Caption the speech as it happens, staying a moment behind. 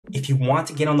If you want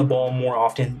to get on the ball more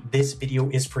often, this video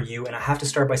is for you. And I have to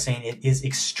start by saying it is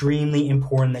extremely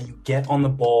important that you get on the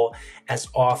ball as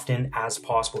often as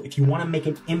possible. If you want to make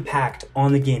an impact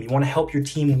on the game, you want to help your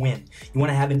team win, you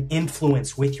want to have an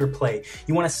influence with your play,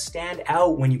 you want to stand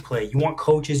out when you play, you want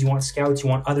coaches, you want scouts, you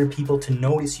want other people to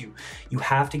notice you, you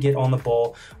have to get on the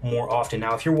ball more often.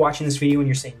 Now, if you're watching this video and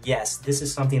you're saying, yes, this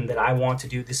is something that I want to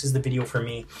do, this is the video for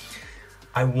me,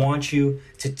 I want you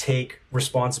to take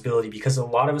responsibility, because a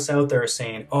lot of us out there are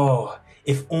saying, oh,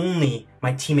 if only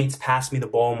my teammates passed me the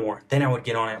ball more, then I would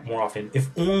get on it more often. If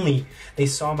only they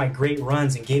saw my great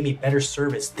runs and gave me better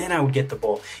service, then I would get the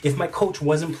ball. If my coach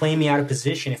wasn't playing me out of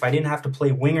position, if I didn't have to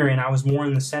play winger and I was more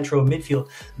in the central midfield,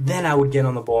 then I would get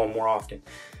on the ball more often.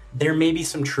 There may be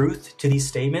some truth to these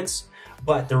statements,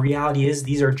 but the reality is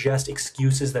these are just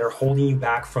excuses that are holding you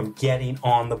back from getting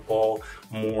on the ball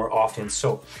more often.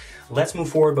 So let's move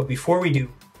forward. But before we do,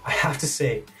 I have to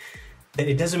say that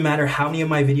it doesn't matter how many of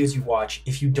my videos you watch.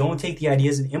 If you don't take the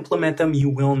ideas and implement them, you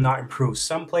will not improve.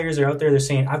 Some players are out there, they're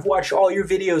saying, I've watched all your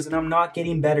videos and I'm not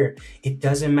getting better. It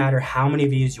doesn't matter how many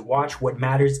videos you watch. What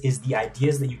matters is the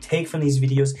ideas that you take from these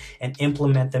videos and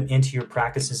implement them into your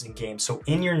practices and games. So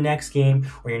in your next game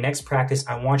or your next practice,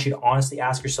 I want you to honestly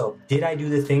ask yourself, did I do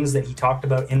the things that he talked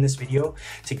about in this video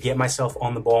to get myself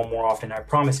on the ball more often? I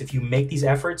promise if you make these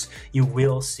efforts, you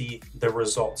will see the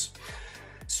results.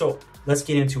 So let's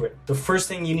get into it. The first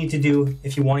thing you need to do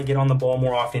if you want to get on the ball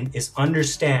more often is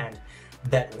understand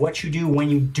that what you do when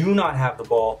you do not have the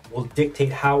ball will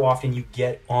dictate how often you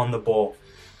get on the ball.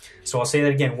 So I'll say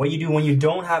that again. What you do when you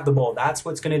don't have the ball, that's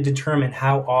what's going to determine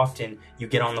how often you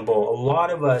get on the ball. A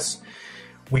lot of us,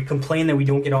 we complain that we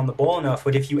don't get on the ball enough,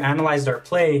 but if you analyzed our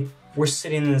play, we're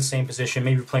sitting in the same position.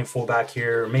 Maybe you're playing fullback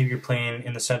here, or maybe you're playing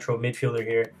in the central midfielder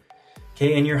here.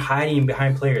 Okay, and you're hiding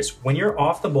behind players. When you're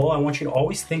off the ball, I want you to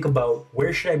always think about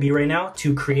where should I be right now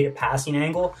to create a passing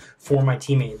angle for my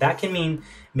teammate. That can mean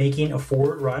making a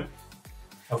forward run.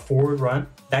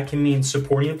 That can mean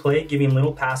supporting the play, giving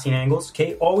little passing angles.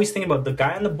 Okay, always think about the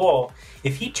guy on the ball.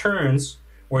 If he turns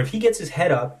or if he gets his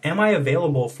head up, am I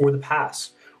available for the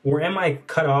pass? Or am I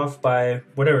cut off by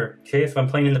whatever? Okay, if I'm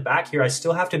playing in the back here, I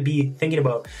still have to be thinking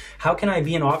about how can I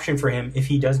be an option for him if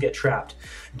he does get trapped.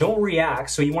 Don't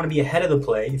react, so you want to be ahead of the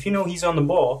play. If you know he's on the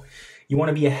ball, you want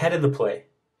to be ahead of the play.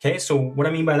 Okay, so what I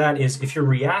mean by that is if you're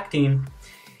reacting,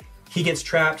 he gets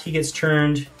trapped, he gets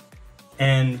turned,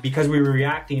 and because we were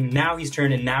reacting, now he's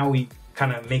turned and now we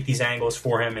kind of make these angles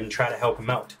for him and try to help him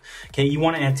out. Okay, you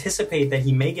want to anticipate that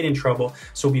he may get in trouble.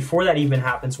 So before that even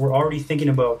happens, we're already thinking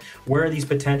about where are these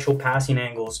potential passing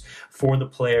angles for the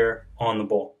player on the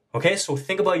ball. Okay, so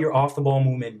think about your off the ball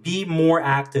movement. Be more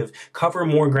active, cover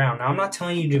more ground. Now, I'm not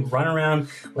telling you to run around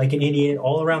like an idiot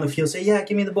all around the field, say, yeah,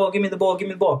 give me the ball, give me the ball, give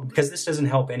me the ball, because this doesn't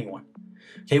help anyone.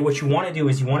 Okay, what you want to do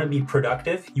is you want to be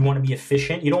productive, you want to be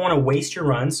efficient, you don't want to waste your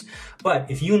runs, but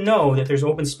if you know that there's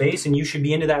open space and you should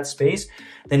be into that space,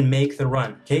 then make the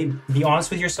run. Okay, be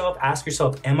honest with yourself, ask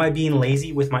yourself, am I being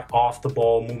lazy with my off the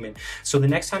ball movement? So the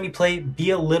next time you play, be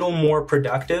a little more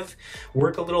productive,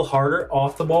 work a little harder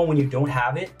off the ball when you don't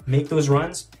have it, make those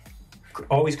runs.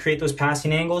 Always create those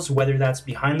passing angles, whether that's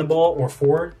behind the ball or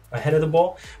forward, ahead of the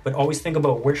ball, but always think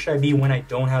about where should I be when I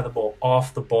don't have the ball,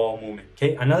 off the ball movement.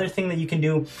 Okay, another thing that you can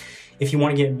do if you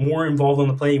want to get more involved on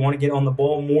the play, you want to get on the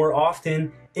ball more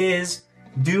often, is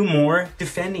do more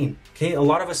defending. Okay, a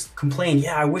lot of us complain,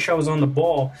 yeah, I wish I was on the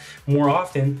ball more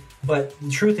often, but the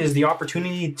truth is the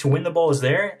opportunity to win the ball is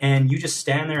there, and you just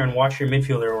stand there and watch your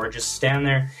midfielder, or just stand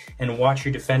there and watch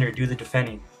your defender do the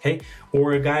defending. Okay,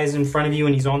 or a guy's in front of you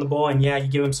and he's on the ball, and yeah, you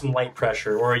give him some light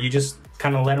pressure, or you just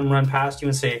kind of let him run past you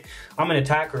and say, I'm an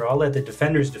attacker, I'll let the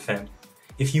defenders defend.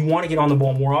 If you want to get on the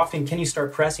ball more often, can you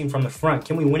start pressing from the front?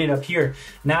 Can we win it up here?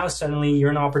 Now suddenly you're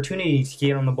an opportunity to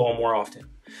get on the ball more often.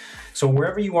 So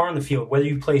wherever you are on the field, whether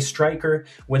you play striker,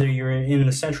 whether you're in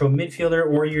the central midfielder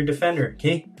or you're a defender,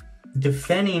 okay?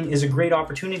 Defending is a great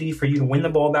opportunity for you to win the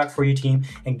ball back for your team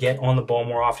and get on the ball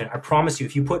more often. I promise you,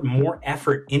 if you put more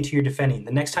effort into your defending,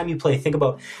 the next time you play, think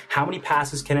about how many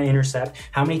passes can I intercept?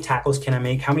 How many tackles can I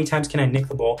make? How many times can I nick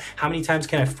the ball? How many times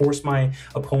can I force my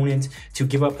opponent to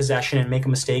give up possession and make a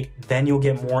mistake? Then you'll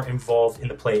get more involved in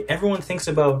the play. Everyone thinks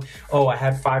about, oh, I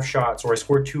had 5 shots, or I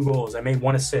scored 2 goals, I made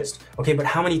 1 assist. Okay, but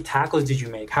how many tackles did you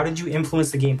make? How did you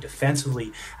influence the game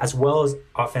defensively as well as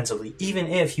offensively, even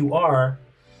if you are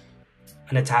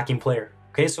an attacking player?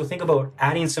 Okay, so think about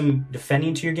adding some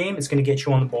defending to your game. It's going to get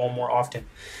you on the ball more often.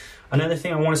 Another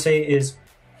thing I want to say is,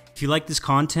 if you like this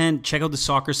content, check out the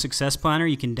Soccer Success Planner.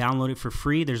 You can download it for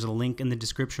free. There's a link in the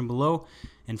description below.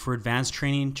 And for advanced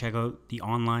training, check out the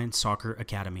Online Soccer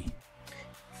Academy.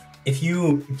 If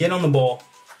you get on the ball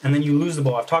and then you lose the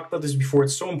ball. I've talked about this before.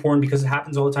 It's so important because it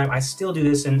happens all the time. I still do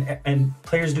this, and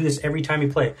players do this every time you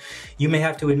play. You may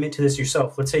have to admit to this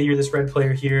yourself. Let's say you're this red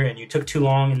player here and you took too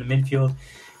long in the midfield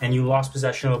and you lost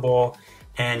possession of the ball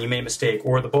and you made a mistake,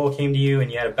 or the ball came to you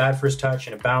and you had a bad first touch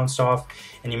and it bounced off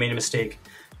and you made a mistake.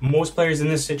 Most players in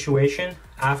this situation,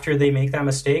 after they make that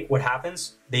mistake, what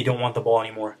happens? They don't want the ball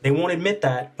anymore. They won't admit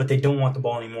that, but they don't want the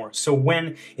ball anymore. So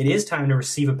when it is time to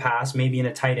receive a pass, maybe in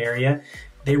a tight area,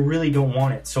 they really don't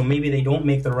want it. So maybe they don't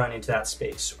make the run into that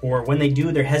space. Or when they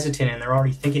do, they're hesitant and they're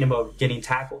already thinking about getting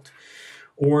tackled.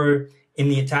 Or in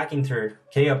the attacking third,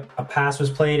 okay, a pass was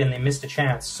played and they missed a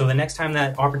chance. So the next time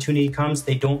that opportunity comes,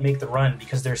 they don't make the run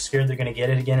because they're scared they're gonna get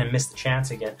it again and miss the chance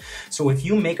again. So if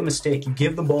you make a mistake, you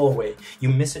give the ball away, you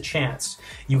miss a chance,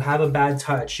 you have a bad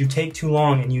touch, you take too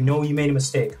long and you know you made a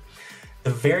mistake,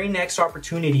 the very next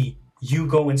opportunity, you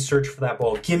go and search for that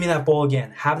ball. Give me that ball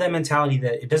again. Have that mentality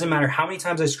that it doesn't matter how many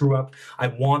times I screw up, I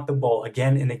want the ball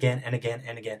again and again and again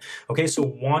and again. Okay, so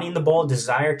wanting the ball,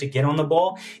 desire to get on the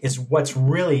ball is what's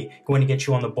really going to get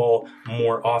you on the ball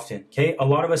more often. Okay, a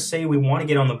lot of us say we want to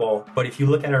get on the ball, but if you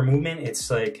look at our movement, it's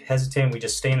like hesitant. We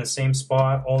just stay in the same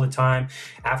spot all the time.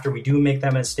 After we do make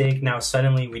that mistake, now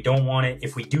suddenly we don't want it.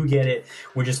 If we do get it,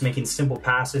 we're just making simple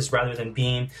passes rather than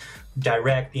being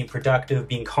direct, being productive,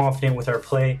 being confident with our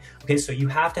play. Okay, so you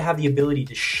have to have the ability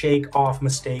to shake off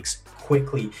mistakes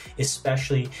quickly,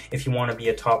 especially if you want to be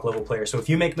a top level player. So if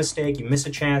you make a mistake, you miss a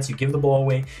chance, you give the ball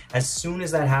away, as soon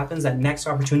as that happens, that next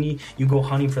opportunity, you go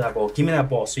hunting for that ball. Give me that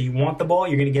ball. So you want the ball,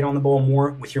 you're going to get on the ball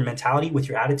more with your mentality, with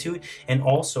your attitude, and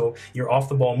also your off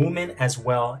the ball movement as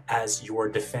well as your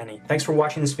defending. Thanks for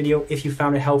watching this video. If you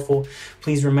found it helpful,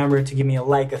 please remember to give me a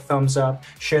like, a thumbs up,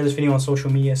 share this video on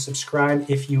social media, subscribe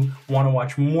if you want to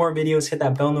watch more videos, hit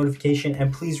that bell notification,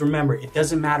 and please remember, it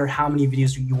doesn't matter how many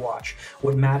videos you watch.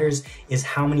 What matters is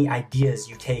how many ideas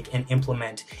you take and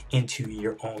implement into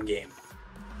your own game.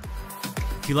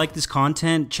 If you like this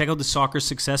content, check out the Soccer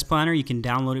Success Planner. You can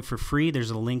download it for free.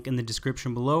 There's a link in the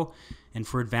description below. And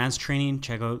for advanced training,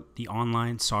 check out the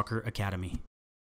Online Soccer Academy.